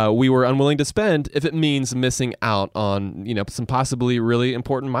we were unwilling to spend if it means missing out on some possibly really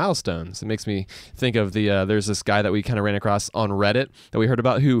important milestones. It makes me think of there's this guy that we kind of ran across on Reddit that we heard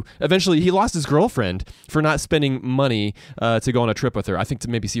about, who eventually he lost his girlfriend for not spending money to go on a trip with her. I think to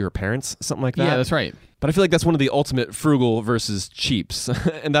maybe see her parents, something like that. Yeah, that's right. But I feel like that's one of the ultimate frugal versus cheaps.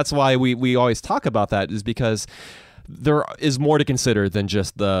 And that's why we always talk about that, is because there is more to consider than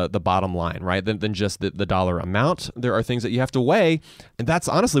just the bottom line, right? Than just the dollar amount. There are things that you have to weigh, and that's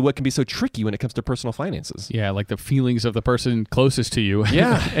honestly what can be so tricky when it comes to personal finances. Yeah, like the feelings of the person closest to you.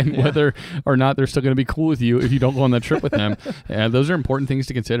 Yeah. And whether or not they're still going to be cool with you if you don't go on that trip with them. Those are important things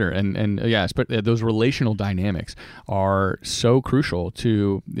to consider. And yes, but those relational dynamics are so crucial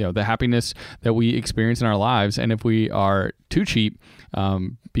to the happiness that we experience in our lives. And if we are too cheap,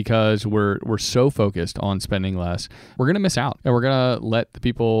 because we're so focused on spending less, we're going to miss out, and we're going to let the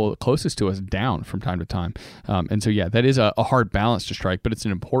people closest to us down from time to time. And so, yeah, that is a hard balance to strike, but it's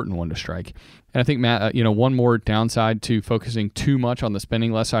an important one to strike. And I think, Matt, one more downside to focusing too much on the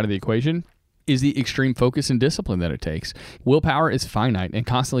spending less side of the equation is the extreme focus and discipline that it takes. Willpower is finite, and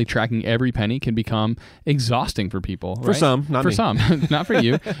constantly tracking every penny can become exhausting for people. For some, not me. Some, not for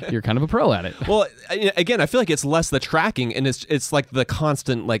you. You're kind of a pro at it. Well, again, I feel like it's less the tracking, and it's like the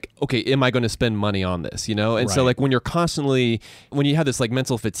constant, like, okay, am I going to spend money on this? And Right. so like when you have this like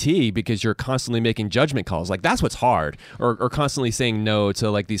mental fatigue because you're constantly making judgment calls, like that's what's hard, or constantly saying no to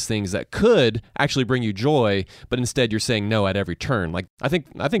like these things that could actually bring you joy, but instead you're saying no at every turn. Like I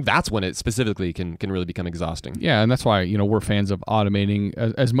think that's when it specifically can really become exhausting. Yeah, and that's why we're fans of automating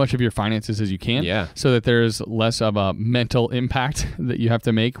as much of your finances as you can, so that there's less of a mental impact that you have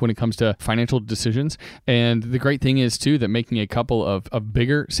to make when it comes to financial decisions. And the great thing is too that making a couple of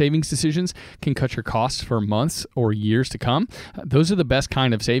bigger savings decisions can cut your costs for months or years to come. Those are the best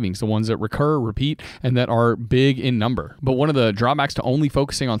kind of savings, the ones that recur, repeat, and that are big in number. But one of the drawbacks to only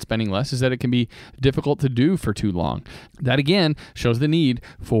focusing on spending less is that it can be difficult to do for too long. That again shows the need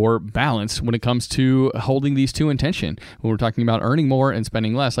for balance when it comes to holding these two in tension. When we're talking about earning more and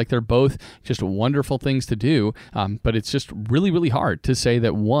spending less, like they're both just wonderful things to do, but it's just really, really hard to say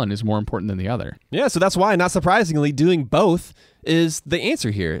that one is more important than the other. Yeah, so that's why, not surprisingly, doing both is the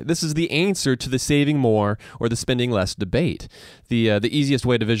answer here. This is the answer to the saving more or the spending less debate. The easiest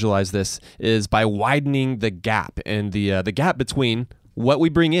way to visualize this is by widening the gap, and the gap between what we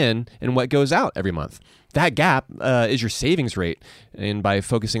bring in and what goes out every month. That gap is your savings rate. And by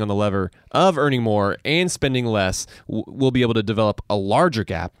focusing on the lever of earning more and spending less, we'll be able to develop a larger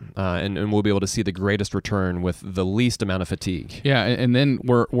gap, and we'll be able to see the greatest return with the least amount of fatigue. Yeah, and then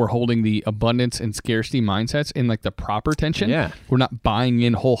we're holding the abundance and scarcity mindsets in like the proper tension. Yeah. We're not buying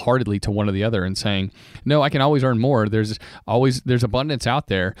in wholeheartedly to one or the other and saying, no, I can always earn more. There's abundance out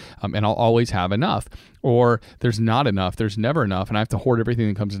there, and I'll always have enough. Or there's not enough, there's never enough, and I have to hoard everything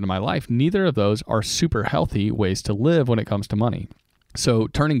that comes into my life. Neither of those are super healthy ways to live when it comes to money. So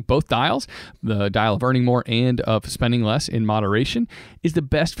turning both dials, the dial of earning more and of spending less in moderation, is the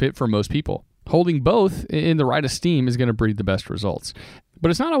best fit for most people. Holding both in the right esteem is going to breed the best results. But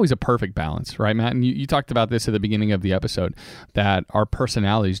it's not always a perfect balance, right, Matt? And you talked about this at the beginning of the episode, that our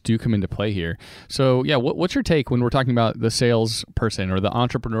personalities do come into play here. So, yeah, what's your take when we're talking about the salesperson or the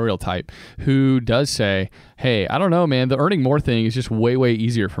entrepreneurial type who does say, hey, I don't know, man, the earning more thing is just way, way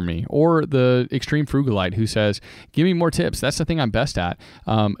easier for me? Or the extreme frugalite who says, give me more tips. That's the thing I'm best at.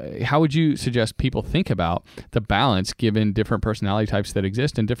 How would you suggest people think about the balance given different personality types that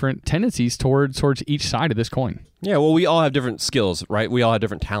exist and different tendencies towards each side of this coin? Yeah, well, we all have different skills, right? We all have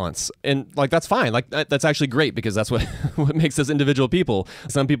different talents. And like that's fine. Like that's actually great, because that's what makes us individual people.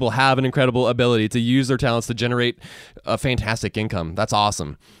 Some people have an incredible ability to use their talents to generate a fantastic income. That's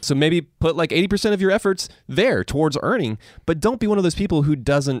awesome. So maybe put like 80% of your efforts there towards earning, but don't be one of those people who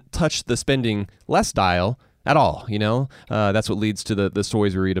doesn't touch the spending less dial at all. That's what leads to the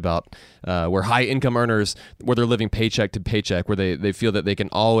stories we read about where high income earners, where they're living paycheck to paycheck, where they feel that they can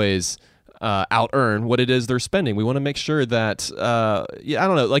always out-earn what it is they're spending. We want to make sure that,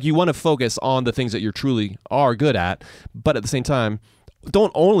 you want to focus on the things that you truly are good at, but at the same time,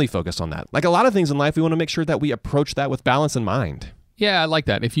 don't only focus on that. Like a lot of things in life, we want to make sure that we approach that with balance in mind. Yeah, I like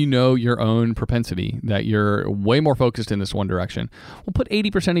that. If you know your own propensity, that you're way more focused in this one direction, well, put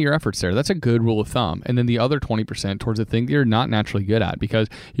 80% of your efforts there. That's a good rule of thumb. And then the other 20% towards the thing you're not naturally good at, because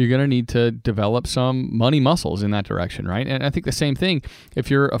you're going to need to develop some money muscles in that direction, right? And I think the same thing,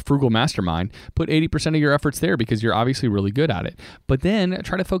 if you're a frugal mastermind, put 80% of your efforts there because you're obviously really good at it. But then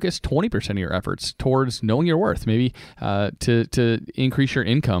try to focus 20% of your efforts towards knowing your worth, maybe to increase your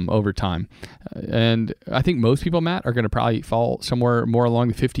income over time. And I think most people, Matt, are going to probably fall somewhere more along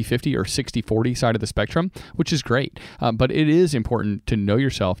the 50-50 or 60-40 side of the spectrum, which is great. But it is important to know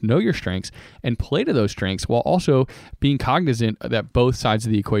yourself, know your strengths, and play to those strengths while also being cognizant that both sides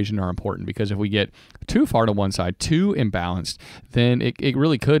of the equation are important. Because if we get too far to one side, too imbalanced, then it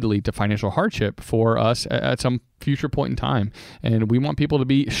really could lead to financial hardship for us at some future point in time. And we want people to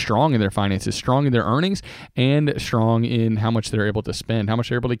be strong in their finances, strong in their earnings, and strong in how much they're able to spend, how much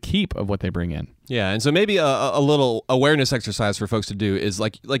they're able to keep of what they bring in. Yeah, and so maybe a little awareness exercise for folks to do is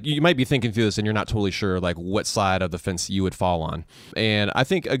like you might be thinking through this and you're not totally sure like what side of the fence you would fall on. And I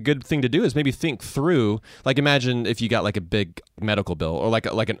think a good thing to do is maybe think through, like imagine if you got like a big medical bill or like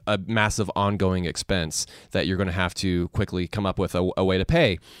a massive ongoing expense that you're going to have to quickly come up with a way to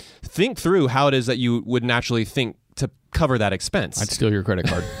pay. Think through how it is that you would naturally think to cover that expense. I'd steal your credit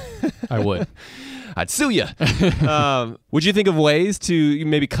card. I would. I'd sue you. Would you think of ways to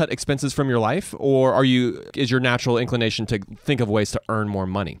maybe cut expenses from your life, or is your natural inclination to think of ways to earn more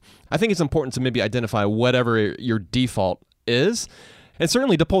money? I think it's important to maybe identify whatever your default is, and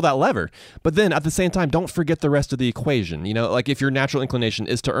certainly to pull that lever. But then at the same time, don't forget the rest of the equation. You know, like if your natural inclination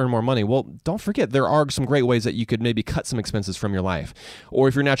is to earn more money, well, don't forget there are some great ways that you could maybe cut some expenses from your life. Or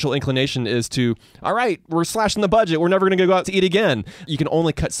if your natural inclination is to, all right, we're slashing the budget, we're never going to go out to eat again, you can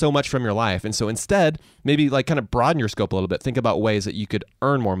only cut so much from your life. And so instead, maybe like kind of broaden your scope a little bit. Think about ways that you could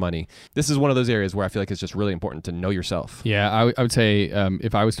earn more money. This is one of those areas where I feel like it's just really important to know yourself. Yeah, I would say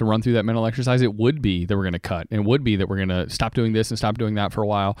if I was to run through that mental exercise, it would be that we're going to cut. And it would be that we're going to stop doing this and stop doing that for a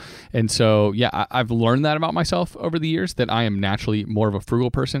while. And so, yeah, I've learned that about myself over the years, that I am naturally more of a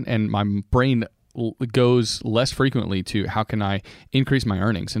frugal person, and my brain goes less frequently to how can I increase my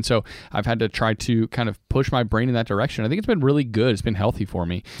earnings. And so I've had to try to kind of push my brain in that direction. I think it's been really good. It's been healthy for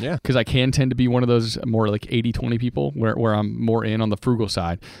me. Yeah. Because I can tend to be one of those more like 80-20 people where I'm more in on the frugal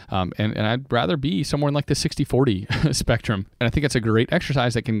side. And I'd rather be somewhere in like the 60-40 spectrum. And I think it's a great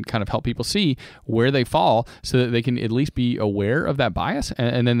exercise that can kind of help people see where they fall so that they can at least be aware of that bias,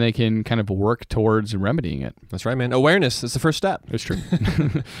 and then they can kind of work towards remedying it. That's right, man. Awareness is the first step. It's true.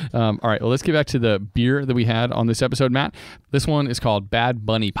 All right. Well, let's get back to the beer that we had on this episode, Matt. This one is called Bad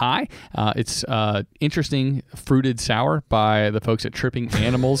Bunny Pie. It's interesting fruited sour by the folks at Tripping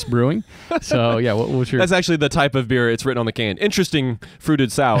Animals Brewing. So yeah, what's your... That's actually the type of beer it's written on the can. Interesting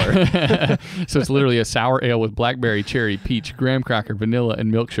fruited sour. So it's literally a sour ale with blackberry, cherry, peach, graham cracker, vanilla,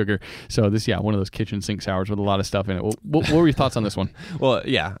 and milk sugar. So this, one of those kitchen sink sours with a lot of stuff in it. What were your thoughts on this one? Well,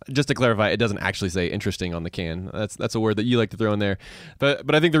 yeah, just to clarify, it doesn't actually say interesting on the can. That's a word that you like to throw in there.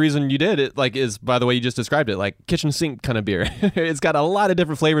 But I think the reason you did it is by the way you just described it, like kitchen sink kind of beer. It's got a lot of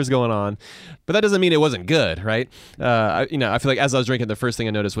different flavors going on, but that doesn't mean it wasn't good, right? I feel like as I was drinking, the first thing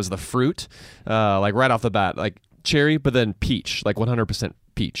I noticed was the fruit, like right off the bat, like cherry, but then peach, like 100%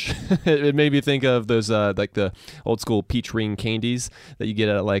 peach. It made me think of those like the old school peach ring candies that you get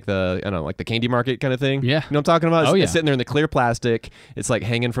at like the candy market kind of thing. Yeah. You know what I'm talking about? It's It's sitting there in the clear plastic. It's like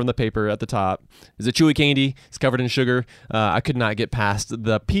hanging from the paper at the top. It's a chewy candy. It's covered in sugar. I could not get past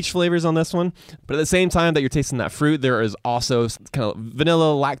the peach flavors on this one. But at the same time that you're tasting that fruit, there is also kind of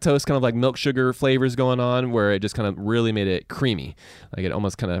vanilla, lactose, kind of like milk sugar flavors going on, where it just kind of really made it creamy. Like it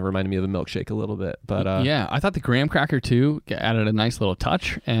almost kind of reminded me of a milkshake a little bit. But yeah, I thought the graham cracker too added a nice little touch.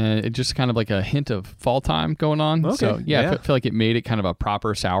 And it just kind of like a hint of fall time going on. Okay. So yeah, I feel like it made it kind of a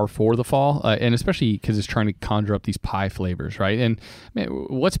proper sour for the fall, and especially because it's trying to conjure up these pie flavors, right? And man,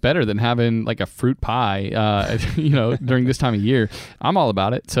 what's better than having like a fruit pie, during this time of year? I'm all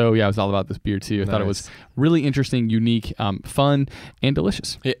about it. So yeah, I was all about this beer too. I thought it was really interesting, unique, fun, and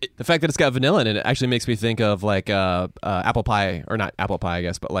delicious. The fact that it's got vanilla in it actually makes me think of like apple pie, or not apple pie, I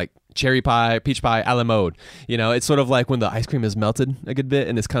guess, but like cherry pie, peach pie, a la mode. You know, it's sort of like when the ice cream is melted a good bit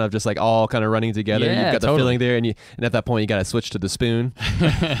and it's kind of just like all kind of running together. Yeah, You've got the filling there, and at that point you got to switch to the spoon.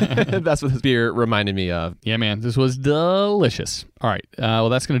 That's what this beer reminded me of. Yeah, man, this was delicious. All right, well,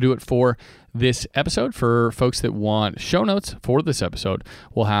 that's going to do it for this episode. For folks that want show notes for this episode,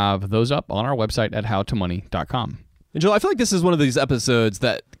 we'll have those up on our website at howtomoney.com. And Joel, I feel like this is one of these episodes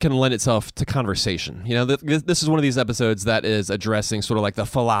that can lend itself to conversation. You know, this is one of these episodes that is addressing sort of like the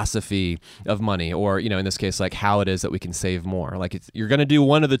philosophy of money, or, in this case, like how it is that we can save more. Like you're going to do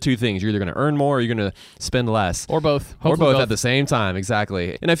one of the two things. You're either going to earn more or you're going to spend less. Or both. Or both at the same time.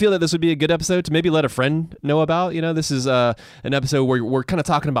 Exactly. And I feel that this would be a good episode to maybe let a friend know about. This is an episode where we're kind of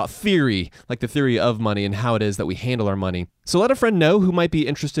talking about theory, like the theory of money and how it is that we handle our money. So let a friend know who might be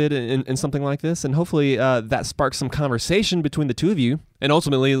interested in something like this, and hopefully that sparks some conversation between the two of you, and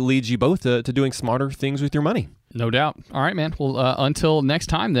ultimately leads you both to doing smarter things with your money. No doubt. All right, man. Well, until next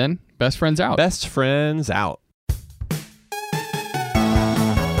time then, best friends out. Best friends out.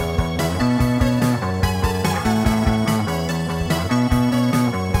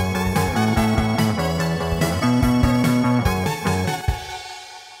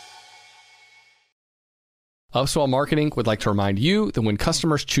 Upswell Marketing would like to remind you that when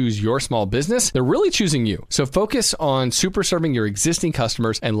customers choose your small business, they're really choosing you. So focus on super serving your existing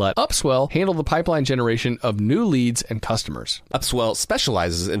customers and let Upswell handle the pipeline generation of new leads and customers. Upswell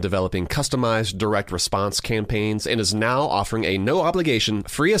specializes in developing customized direct response campaigns and is now offering a no-obligation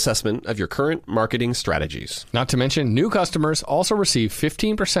free assessment of your current marketing strategies. Not to mention, new customers also receive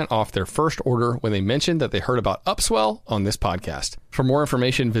 15% off their first order when they mention that they heard about Upswell on this podcast. For more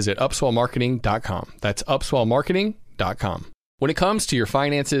information, visit upswellmarketing.com. That's upswellmarketing.com. When it comes to your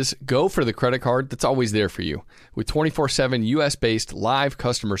finances, go for the credit card that's always there for you. With 24/7 US-based live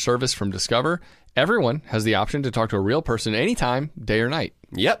customer service from Discover, everyone has the option to talk to a real person anytime, day or night.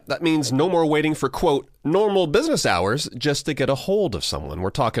 Yep, that means no more waiting for, quote, normal business hours just to get a hold of someone.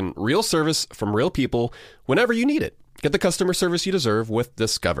 We're talking real service from real people whenever you need it. Get the customer service you deserve with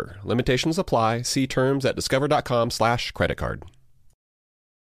Discover. Limitations apply. See terms at discover.com/creditcard.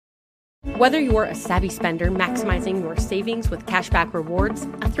 Whether you're a savvy spender maximizing your savings with cashback rewards,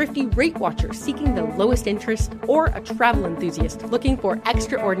 a thrifty rate watcher seeking the lowest interest, or a travel enthusiast looking for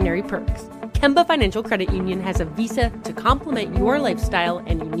extraordinary perks, Kemba Financial Credit Union has a visa to complement your lifestyle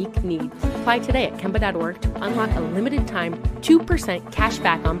and unique needs. Apply today at Kemba.org to unlock a limited time 2% cash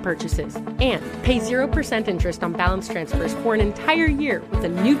back on purchases and pay 0% interest on balance transfers for an entire year with a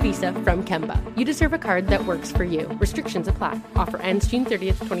new visa from Kemba. You deserve a card that works for you. Restrictions apply. Offer ends June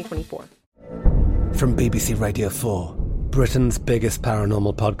 30th, 2024. From BBC Radio 4, Britain's biggest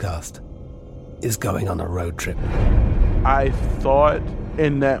paranormal podcast is going on a road trip. I thought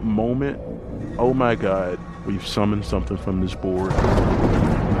in that moment, oh my God, we've summoned something from this board.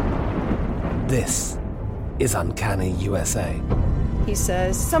 This is Uncanny USA. He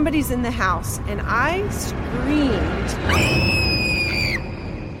says, somebody's in the house, and I screamed.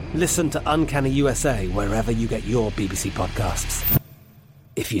 Listen to Uncanny USA wherever you get your BBC podcasts,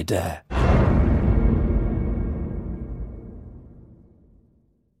 if you dare.